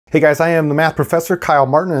Hey guys, I am the math professor, Kyle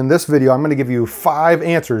Martin, and in this video I'm going to give you 5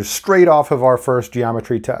 answers straight off of our first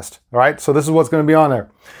geometry test. All right, so this is what's going to be on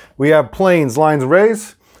there. We have planes, lines,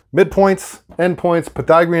 rays, midpoints, endpoints,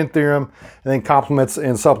 Pythagorean theorem, and then complements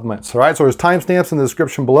and supplements. All right, so there's timestamps in the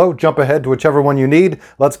description below. Jump ahead to whichever one you need.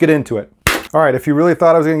 Let's get into it. All right, if you really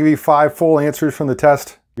thought I was going to give you 5 full answers from the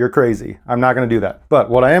test, you're crazy. I'm not going to do that. But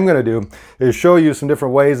what I am going to do is show you some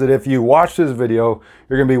different ways that if you watch this video,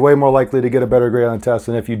 you're going to be way more likely to get a better grade on the test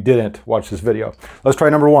than if you didn't watch this video. Let's try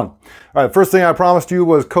number 1. All right, first thing I promised you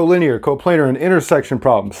was collinear, coplanar, and intersection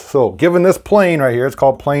problems. So given this plane right here, it's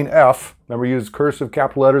called plane F. Remember, use cursive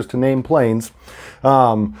capital letters to name planes.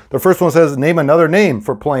 The first one says name another name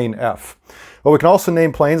for plane F. Well, we can also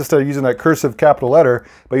name planes instead of using that cursive capital letter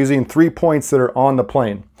by using 3 points that are on the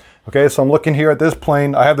plane. Okay, so I'm looking here at this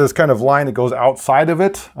plane. I have this kind of line that goes outside of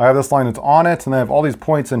it. I have this line that's on it, and I have all these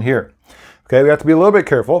points in here. Okay, we have to be a little bit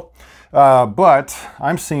careful, but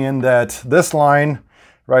I'm seeing that this line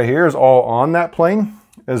right here is all on that plane,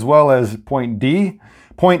 as well as point D.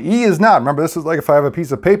 Point E is not. Remember, this is like if I have a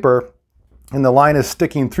piece of paper and the line is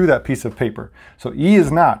sticking through that piece of paper. So E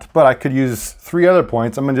is not, but I could use 3 other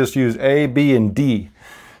points. I'm going to just use A, B, and D.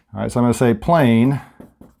 All right, so I'm going to say plane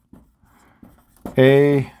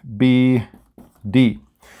A, B, D.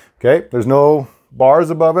 Okay, there's no bars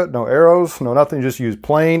above it, no arrows, no nothing, just use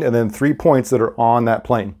plane and then 3 points that are on that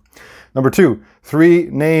plane. Number 2,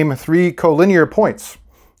 name 3 collinear points.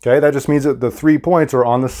 Okay, that just means that the 3 points are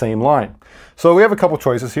on the same line. So we have a couple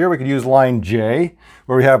choices here. We could use line J,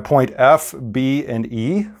 where we have point F, B, and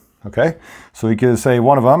E. Okay, so we could say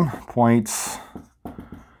one of them, points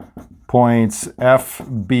F,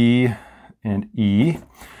 B, and E.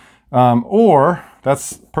 Or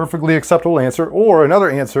that's perfectly acceptable answer. Or another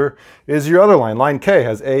answer is your other line. Line K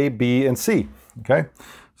has A, B, and C. Okay,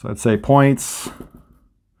 so let's say points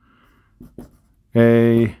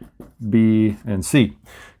A, B, and C.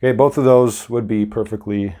 Okay, both of those would be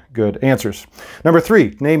perfectly good answers. Number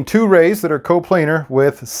 3, name 2 rays that are coplanar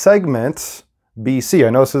with segment BC. I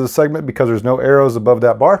know this is a segment because there's no arrows above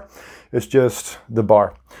that bar. It's just the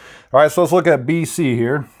bar. All right, so let's look at BC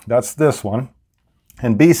here. That's this one.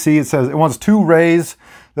 And BC, it says it wants 2 rays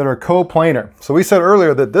that are coplanar. So we said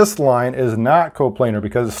earlier that this line is not coplanar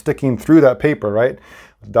because it's sticking through that paper, right?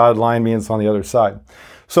 The dotted line means it's on the other side.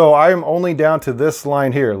 So I'm only down to this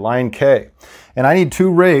line here, line K. And I need 2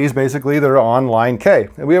 rays basically that are on line K.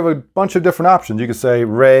 And we have a bunch of different options. You could say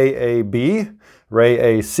ray AB, ray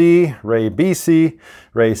AC, ray BC,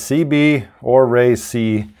 ray CB, or ray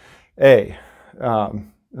CA.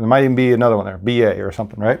 There might even be another one there, BA or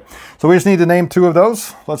something, right? So we just need to name 2 of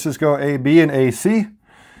those. Let's just go AB and AC.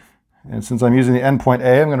 And since I'm using the endpoint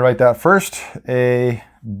A, I'm going to write that first,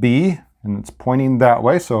 AB, and it's pointing that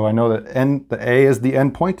way. So I know that the A is the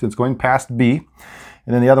endpoint. It's going past B.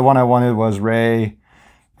 And then the other one I wanted was ray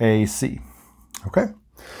AC. Okay.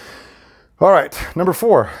 All right, number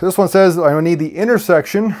 4. This one says I need the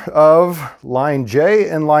intersection of line J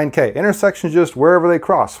and line K. Intersection is just wherever they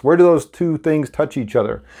cross. Where do those 2 things touch each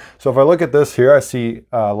other? So if I look at this here, I see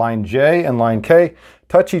line J and line K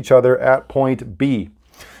touch each other at point B.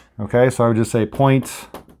 Okay, so I would just say point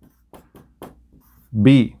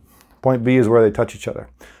B. Point B is where they touch each other.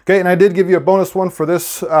 Okay, and I did give you a bonus one for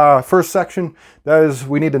this first section. That is,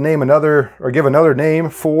 we need to name another, or give another name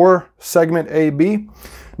for segment AB.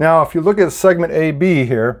 Now, if you look at segment AB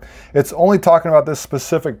here, it's only talking about this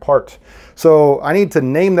specific part. So I need to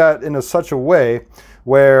name that in such a way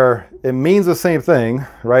where it means the same thing,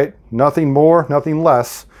 right? Nothing more, nothing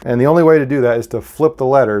less. And the only way to do that is to flip the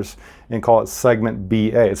letters and call it segment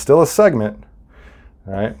BA. It's still a segment,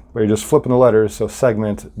 all right? But you're just flipping the letters, so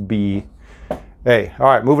segment BA. All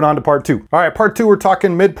right, moving on to part 2. All right, part 2, we're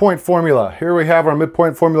talking midpoint formula. Here we have our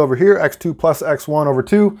midpoint formula over here, x2 plus x1 over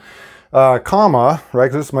 2. Comma, right,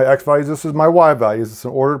 because this is my x values, this is my y values, it's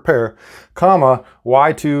an ordered pair, comma,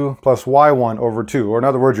 y2 plus y1 over 2, or in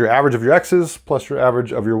other words, your average of your x's plus your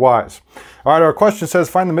average of your y's. All right, our question says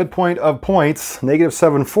find the midpoint of points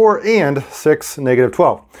 -7, 4, and 6,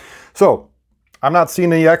 -12. So, I'm not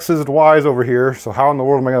seeing any x's and y's over here, so how in the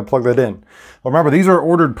world am I going to plug that in? Well, remember, these are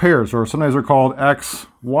ordered pairs, or sometimes they're called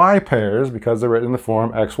xy pairs because they're written in the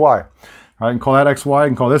form xy. All right, I can call that xy, I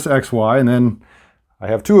can call this xy, and then I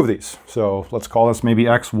have 2 of these. So let's call this maybe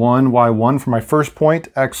x1, y1 for my first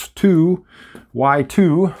point, x2,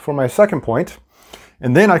 y2 for my second point.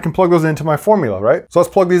 And then I can plug those into my formula, right? So let's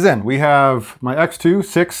plug these in. We have my x2,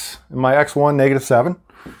 6, and my x1, -7.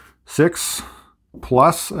 6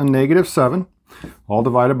 plus a -7, all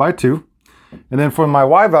divided by 2. And then for my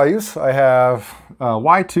y values, I have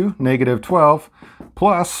y2, -12,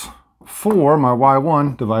 plus 4, my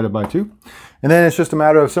y1 divided by 2. And then it's just a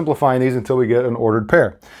matter of simplifying these until we get an ordered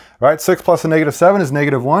pair. All right, 6 plus a negative 7 is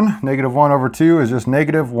negative 1. Negative 1 over 2 is just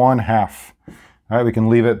negative 1/2. All right, we can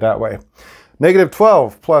leave it that way. Negative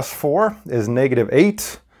 12 plus 4 is negative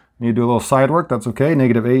 8. You do a little side work, that's okay.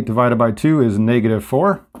 Negative 8 divided by 2 is negative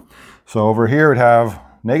 4. So over here we'd have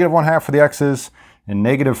negative 1/2 for the x's and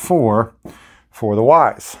negative 4 for the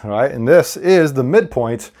y's. All right, and this is the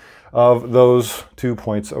midpoint of those 2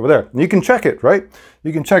 points over there. And you can check it, right?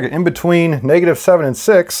 You can check it. In between negative 7 and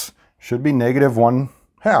 6 should be negative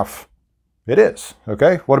 1/2. It is,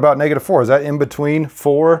 okay? What about negative 4? Is that in between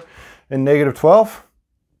 4 and negative 12?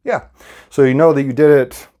 Yeah. So you know that you did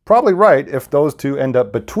it probably right if those two end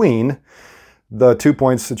up between the 2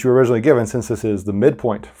 points that you were originally given, since this is the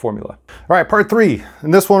midpoint formula. All right, part 3.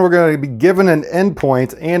 In this one, we're going to be given an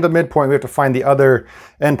endpoint and a midpoint. We have to find the other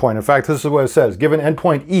endpoint. In fact, this is what it says. Given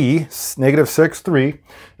endpoint E, negative 6, 3,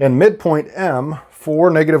 and midpoint M, 4,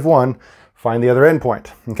 negative 1, find the other endpoint,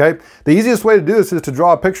 okay? The easiest way to do this is to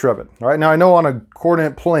draw a picture of it, all right? Now, I know on a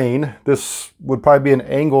coordinate plane, this would probably be an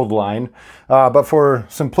angled line, but for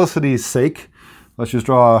simplicity's sake, let's just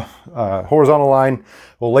draw a horizontal line.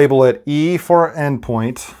 We'll label it E for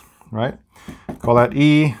endpoint, right? Call that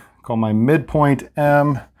E, call my midpoint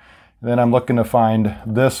M, and then I'm looking to find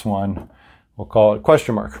this one. We'll call it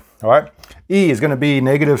question mark, all right? E is gonna be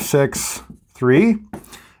negative 6, 3.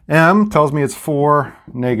 M tells me it's 4,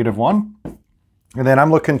 negative 1. And then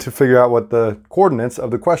I'm looking to figure out what the coordinates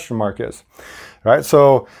of the question mark is. All right,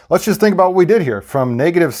 so let's just think about what we did here. From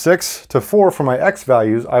negative 6 to 4 for my x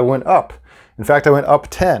values, I went up. In fact, I went up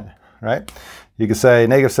 10, right? You could say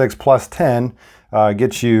negative 6 plus 10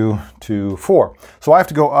 gets you to 4. So I have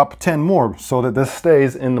to go up 10 more so that this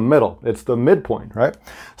stays in the middle. It's the midpoint, right?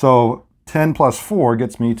 So 10 plus 4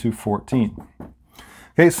 gets me to 14.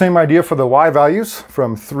 Okay, same idea for the y values.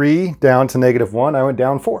 From 3 down to negative 1, I went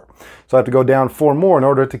down 4. So I have to go down 4 more in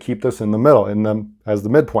order to keep this in the middle, as the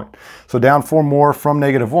midpoint. So down 4 more from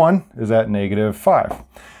negative 1 is at negative 5.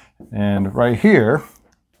 And right here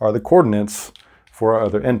are the coordinates for our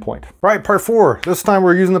other endpoint. Right, part 4. This time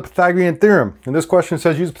we're using the Pythagorean theorem. And this question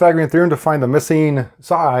says use the Pythagorean theorem to find the missing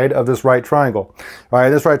side of this right triangle. All right,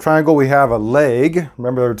 this right triangle, we have a leg.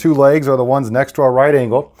 Remember, there are 2 legs are the ones next to our right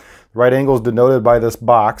angle. The right angle is denoted by this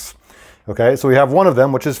box. Okay, so we have one of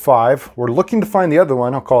them, which is 5. We're looking to find the other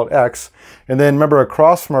one. I'll call it x. And then remember,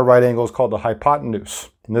 across from our right angle is called the hypotenuse.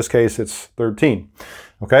 In this case, it's 13.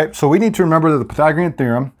 Okay, so we need to remember that the Pythagorean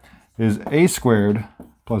theorem is a squared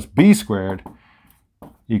plus b squared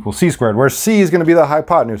equals c squared, where c is going to be the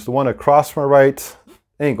hypotenuse, the one across from our right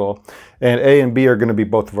angle, and a and b are going to be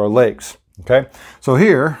both of our legs. Okay, so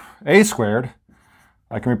here, a squared,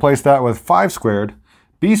 I can replace that with 5 squared.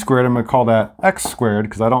 B squared, I'm going to call that x squared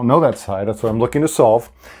because I don't know that side. That's what I'm looking to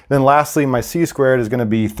solve. Then lastly, my c squared is going to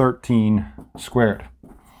be 13 squared.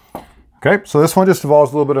 Okay, so this one just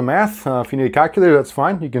involves a little bit of math. If you need a calculator, that's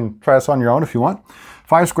fine. You can try this on your own if you want.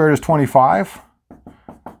 5 squared is 25.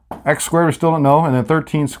 X squared we still don't know. And then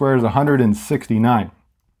 13 squared is 169.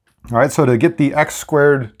 All right, so to get the x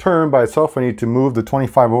squared term by itself, I need to move the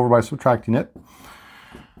 25 over by subtracting it.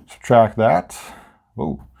 Subtract that.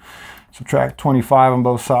 Whoa. Subtract 25 on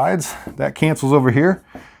both sides. That cancels over here.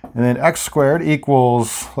 And then x squared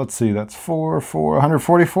equals, let's see, that's 144.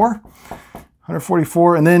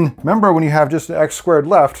 144. And then remember, when you have just the x squared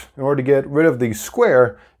left, in order to get rid of the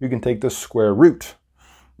square, you can take the square root.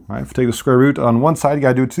 All right, if you take the square root on one side, you got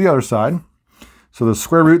to do it to the other side. So the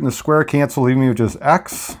square root and the square cancel, leaving me with just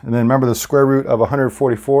x. And then remember, the square root of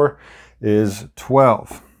 144 is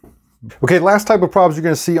 12. Okay, last type of problems you're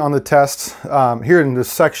going to see on the test here in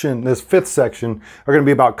this section, this 5th section, are going to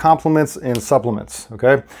be about complements and supplements,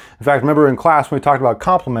 okay? In fact, remember in class when we talked about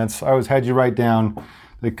complements, I always had you write down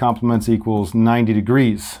the complements equals 90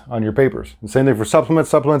 degrees on your papers. The same thing for supplements.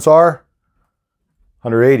 Supplements are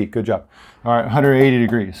 180. Good job. All right, 180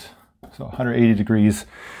 degrees. So 180 degrees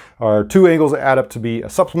are 2 angles that add up to be a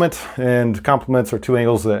supplement, and complements are 2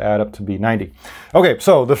 angles that add up to be 90. Okay,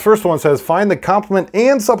 so the first one says find the complement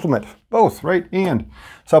and supplement, both, right? And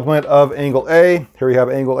supplement of angle A. Here we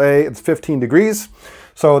have angle A, it's 15 degrees.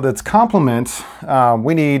 So that's complement,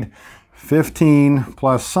 we need 15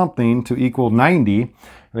 plus something to equal 90. And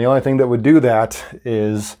the only thing that would do that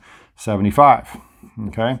is 75,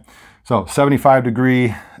 okay? So 75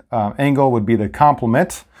 degree angle would be the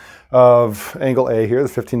complement of angle A here, the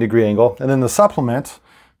 15 degree angle. And then the supplement,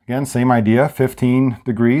 again, same idea, 15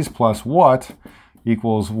 degrees plus what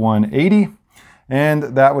equals 180. And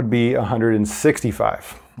that would be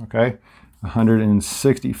 165, okay?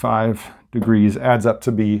 165 degrees adds up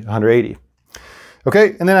to be 180.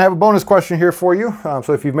 Okay, and then I have a bonus question here for you.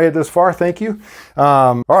 So if you've made it this far, thank you.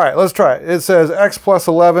 All right, let's try it. It says x plus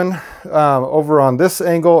 11 over on this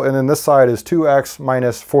angle, and then this side is 2x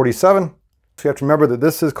minus 47. So you have to remember that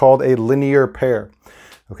this is called a linear pair.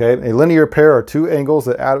 Okay, a linear pair are two angles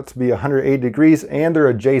that add up to be 180 degrees, and they're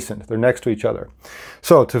adjacent. They're next to each other.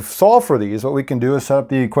 So to solve for these, what we can do is set up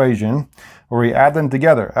the equation where we add them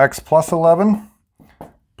together. X plus 11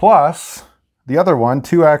 plus the other one,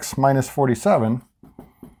 2x minus 47.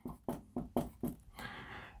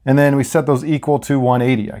 And then we set those equal to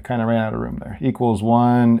 180. I kind of ran out of room there. Equals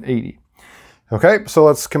 180. Okay, so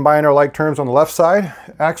let's combine our like terms on the left side.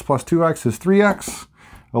 X plus 2x is 3x.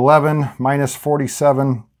 11 minus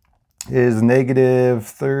 47 is negative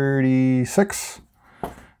 36.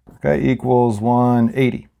 Okay, equals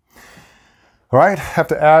 180. All right, have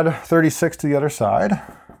to add 36 to the other side.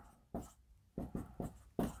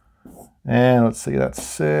 And let's see, that's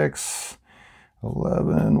 6,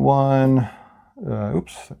 11, 1.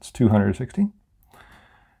 Oops, that's 260.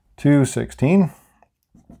 216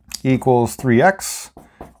 equals 3x.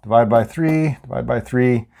 Divide by 3, divide by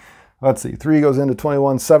 3. Let's see, 3 goes into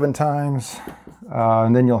 21 7 times.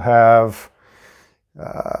 And then you'll have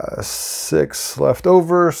 6 left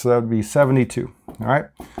over, so that would be 72. All right,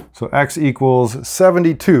 so x equals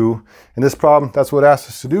 72. In this problem, that's what it asks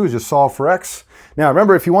us to do, is just solve for x. Now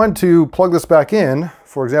remember, if you wanted to plug this back in,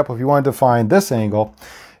 for example, if you wanted to find this angle,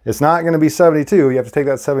 it's not going to be 72. You have to take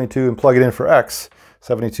that 72 and plug it in for x.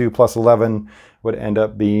 72 plus 11 would end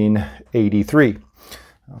up being 83.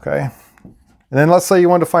 Okay. And then let's say you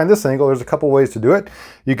want to find this angle. There's a couple ways to do it.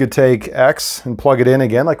 You could take x and plug it in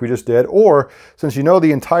again like we just did. Or since you know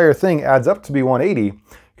the entire thing adds up to be 180, you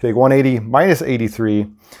can take 180 minus 83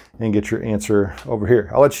 and get your answer over here.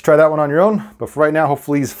 I'll let you try that one on your own. But for right now,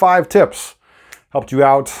 hopefully these 5 tips helped you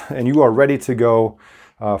out and you are ready to go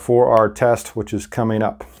for our test, which is coming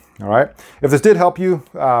up. All right. If this did help you,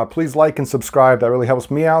 please like and subscribe. That really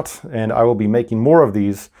helps me out, and I will be making more of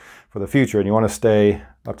these for the future, and you want to stay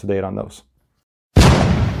up to date on those.